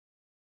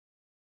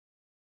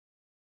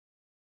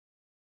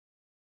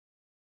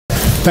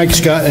Thank you,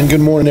 Scott, and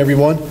good morning,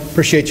 everyone.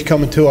 Appreciate you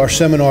coming to our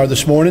seminar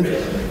this morning.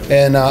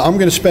 And I'm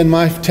going to spend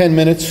my 10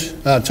 minutes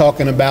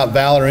talking about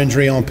valor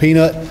injury on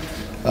peanut.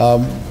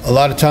 A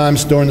lot of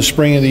times during the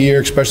spring of the year,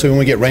 especially when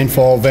we get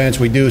rainfall events,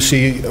 we do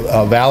see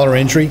valor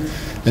injury.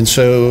 And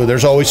so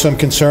there's always some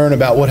concern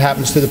about what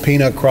happens to the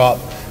peanut crop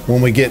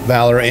when we get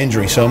valor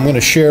injury. So I'm going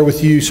to share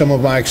with you some of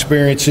my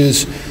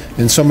experiences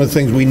and some of the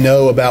things we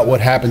know about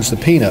what happens to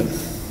peanut.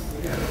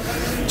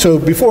 So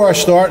before I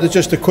start,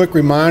 just a quick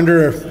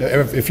reminder,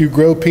 if you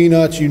grow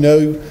peanuts, you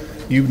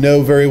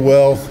know very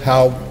well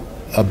how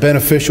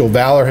beneficial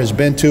valor has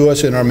been to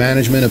us in our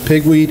management of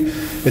pigweed.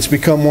 It's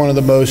become one of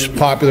the most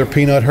popular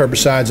peanut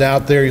herbicides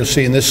out there. You'll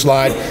see in this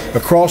slide,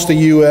 across the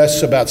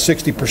U.S., about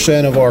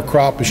 60% of our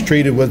crop is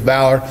treated with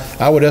valor.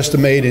 I would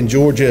estimate in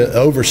Georgia,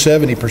 over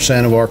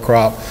 70% of our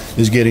crop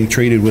is getting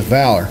treated with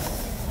valor.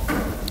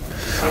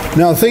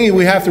 Now, the thing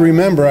we have to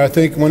remember, I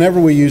think, whenever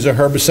we use a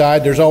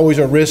herbicide, there's always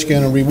a risk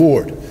and a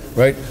reward,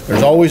 right?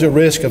 There's always a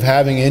risk of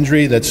having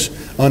injury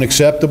that's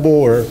unacceptable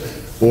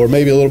or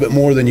maybe a little bit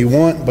more than you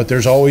want, but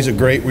there's always a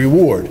great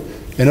reward.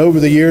 And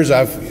over the years,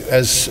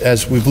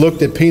 as we've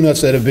looked at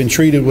peanuts that have been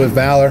treated with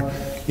valor,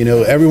 you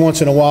know, every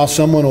once in a while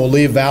someone will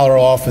leave valor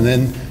off and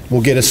then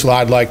we'll get a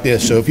slide like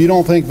this. So if you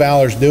don't think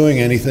valor's doing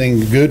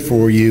anything good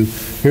for you,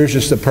 here's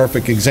just a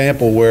perfect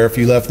example where if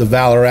you left the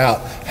valor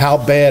out, how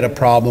bad a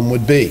problem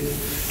would be.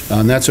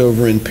 And that's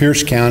over in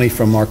Pierce County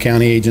from our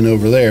county agent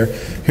over there.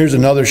 Here's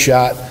another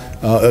shot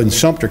in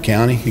Sumter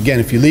County. Again,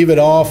 if you leave it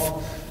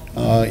off,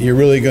 you're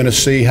really going to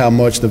see how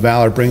much the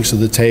valor brings to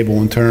the table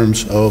in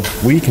terms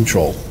of weed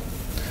control.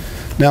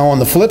 Now on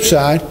the flip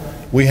side,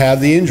 we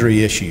have the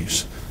injury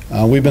issues.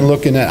 I've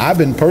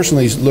been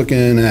personally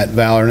looking at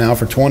valor now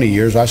for 20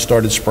 years. I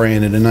started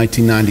spraying it in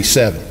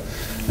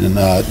 1997. And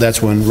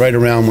that's right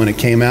around when it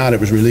came out.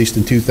 It was released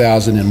in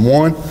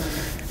 2001.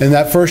 And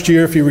that first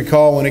year, if you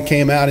recall, when it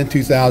came out in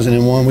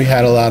 2001, we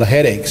had a lot of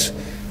headaches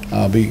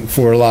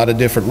for a lot of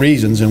different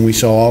reasons, and we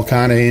saw all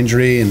kind of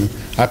injury. And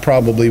I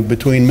probably,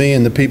 between me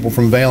and the people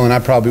from Valen, I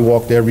probably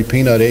walked every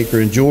peanut acre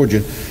in Georgia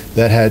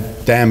that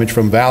had damage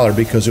from valor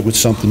because it was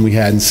something we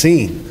hadn't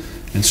seen.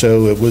 And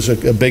so it was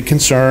a big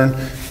concern,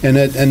 and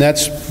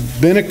that's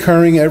been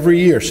occurring every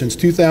year since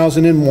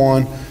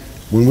 2001.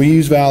 When we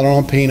use valor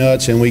on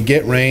peanuts and we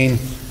get rain,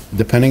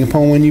 depending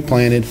upon when you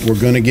planted, we're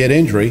going to get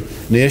injury.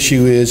 And the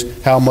issue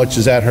is, how much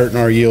is that hurting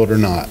our yield or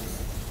not?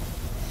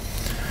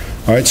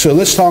 All right, so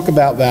let's talk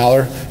about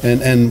valor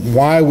and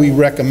why we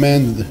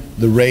recommend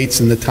the rates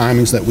and the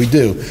timings that we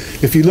do.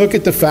 If you look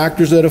at the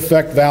factors that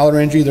affect valor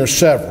injury, there's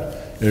several.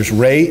 There's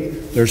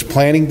rate, there's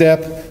planting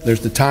depth,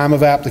 there's the time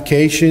of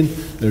application,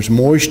 there's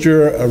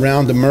moisture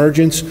around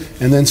emergence,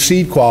 and then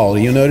seed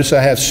quality. You'll notice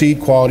I have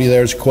seed quality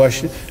there as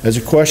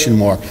a question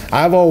mark.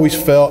 I've always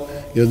felt,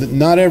 you know, that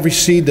not every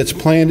seed that's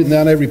planted,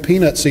 not every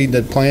peanut seed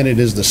that's planted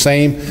is the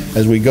same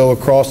as we go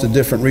across the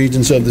different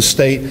regions of the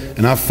state.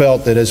 And I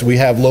felt that as we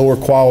have lower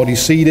quality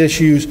seed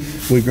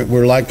issues,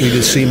 we're likely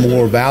to see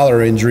more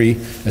valor injury,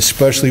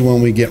 especially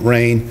when we get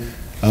rain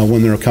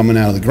when they're coming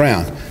out of the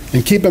ground.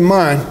 And keep in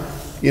mind,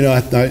 you know,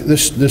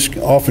 this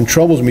often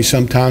troubles me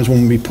sometimes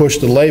when we push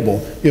the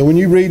label. You know, when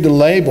you read the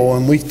label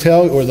and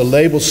the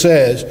label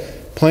says,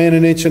 plant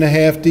 1.5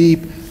 inches deep,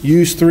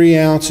 use 3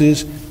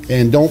 ounces,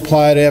 and don't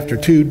apply it after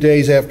 2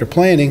 days after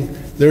planting,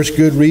 there's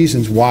good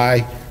reasons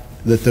why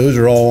those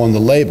are all on the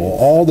label.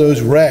 All those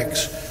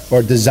recs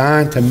are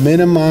designed to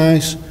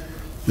minimize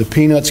the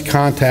peanut's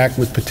contact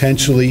with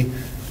potentially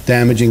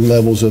damaging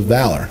levels of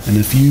valor. And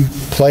if you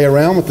play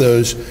around with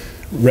those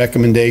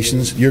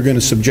recommendations, you're going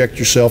to subject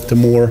yourself to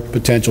more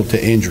potential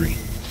to injury.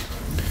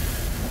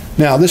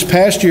 Now, this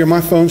past year,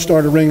 my phone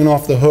started ringing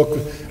off the hook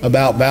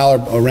about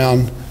valor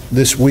around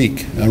this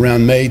week,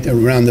 around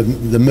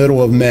the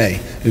middle of May.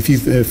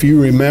 If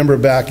you remember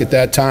back at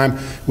that time,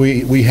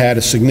 we had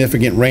a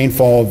significant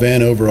rainfall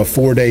event over a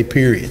 4-day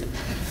period.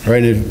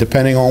 Right, and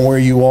depending on where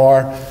you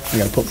are, I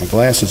got to put my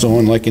glasses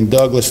on. Like in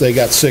Douglas, they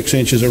got 6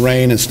 inches of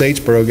rain, and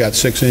Statesboro got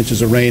 6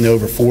 inches of rain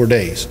over 4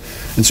 days.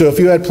 And so if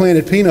you had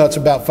planted peanuts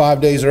about 5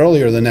 days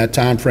earlier than that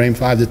time frame,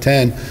 5 to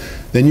 10,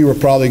 then you were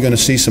probably going to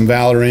see some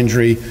valor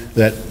injury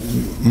that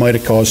might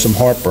have caused some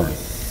heartburn.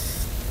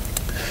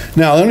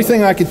 Now, the only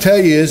thing I can tell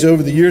you is,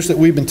 over the years that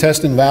we've been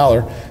testing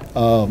valor,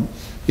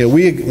 you know,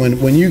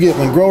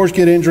 when growers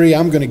get injury,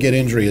 I'm going to get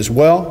injury as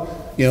well.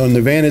 You know, and the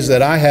advantage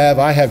that I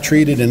have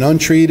treated and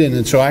untreated,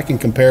 and so I can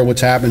compare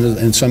what's happened.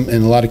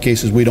 In a lot of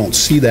cases, we don't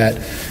see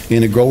that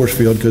in a grower's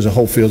field because the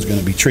whole field is going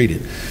to be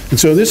treated. And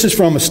so this is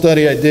from a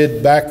study I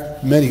did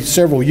back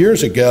several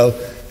years ago,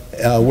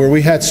 where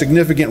we had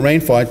significant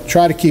rainfall. I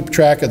try to keep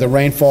track of the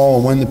rainfall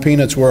and when the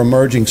peanuts were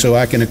emerging so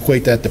I can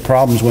equate that to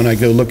problems when I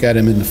go look at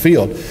them in the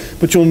field.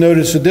 But you'll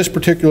notice at this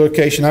particular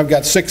location, I've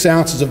got 6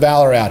 ounces of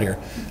valor out here.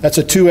 That's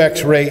a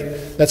 2x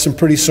rate. That's some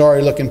pretty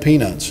sorry looking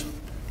peanuts.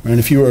 And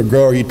if you were a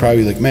grower, you'd probably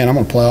be like, man, I'm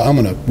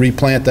going to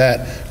replant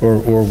that,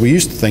 or we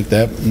used to think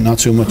that, not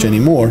so much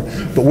anymore.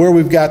 But where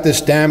we've got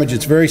this damage,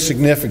 it's very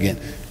significant.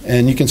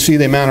 And you can see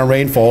the amount of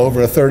rainfall.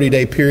 Over a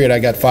 30-day period, I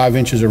got 5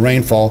 inches of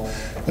rainfall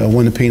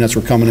when the peanuts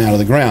were coming out of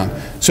the ground.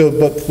 So,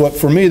 but what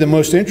for me the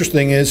most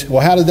interesting is,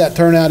 well, how did that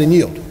turn out in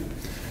yield?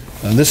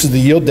 This is the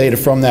yield data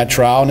from that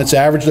trial, and it's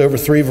averaged over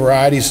 3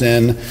 varieties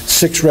and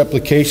 6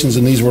 replications,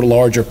 and these were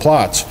larger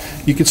plots.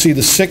 You can see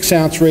the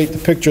 6-ounce rate, the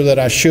picture that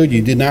I showed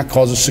you, did not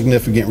cause a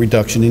significant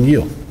reduction in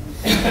yield,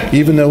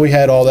 even though we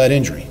had all that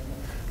injury.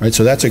 Right,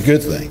 so that's a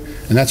good thing.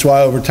 And that's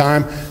why over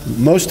time,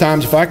 most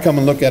times if I come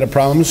and look at a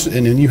problem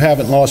and you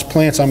haven't lost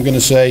plants, I'm going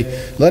to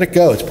say, let it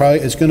go.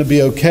 It's going to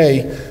be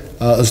okay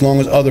as long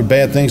as other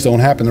bad things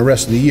don't happen the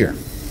rest of the year.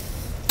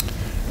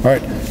 All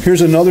right, here's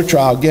another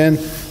trial. Again,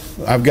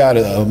 I've got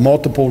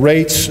multiple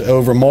rates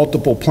over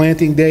multiple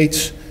planting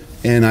dates,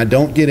 and I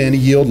don't get any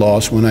yield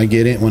loss when I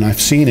get in. When I've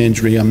seen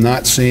injury, I'm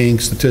not seeing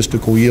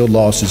statistical yield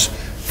losses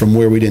from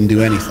where we didn't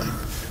do anything.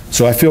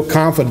 So I feel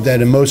confident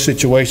that in most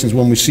situations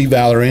when we see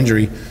valor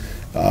injury,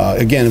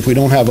 again, if we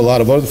don't have a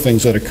lot of other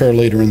things that occur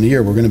later in the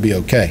year, we're going to be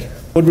okay.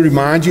 I would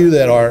remind you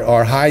that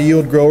our high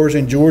yield growers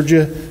in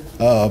Georgia,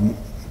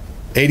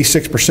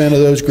 86% of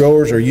those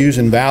growers are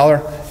using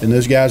Valor, and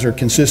those guys are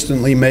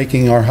consistently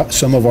making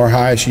some of our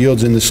highest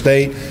yields in the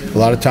state. A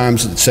lot of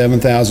times it's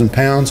 7,000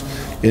 pounds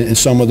in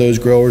some of those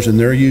growers, and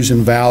they're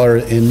using Valor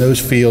in those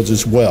fields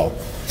as well.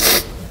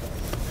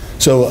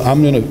 So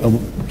I'm going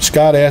to,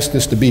 Scott asked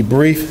us to be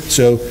brief,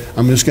 so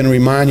I'm just going to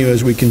remind you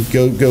as we can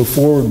go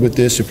forward with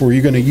this, if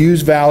you're going to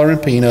use Valor in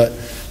peanut,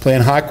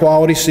 plant high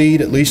quality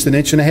seed, at least 1.5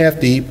 inches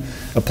deep,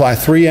 apply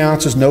 3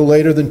 ounces no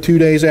later than 2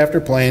 days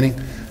after planting.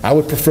 I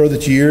would prefer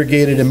that you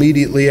irrigate it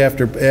immediately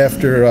after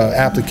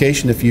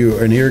application if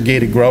you're an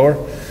irrigated grower.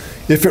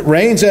 If it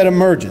rains at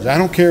emergence, I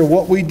don't care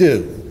what we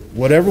do,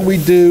 whatever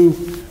we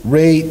do,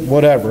 rate,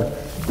 whatever,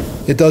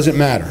 it doesn't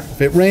matter.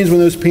 If it rains when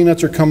those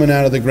peanuts are coming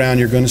out of the ground,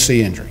 you're going to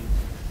see injury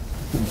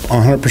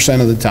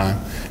 100% of the time,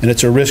 and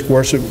it's a risk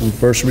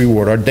versus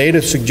reward. Our data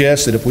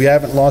suggests that if we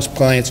haven't lost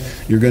plants,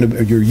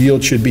 your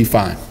yield should be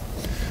fine.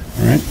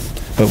 All right,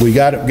 but we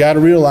got to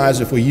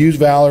realize if we use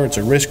Valor, it's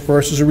a risk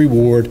versus a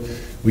reward.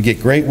 We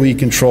get great weed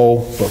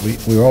control, but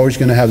we're always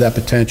going to have that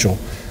potential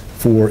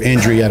for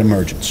injury at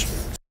emergence.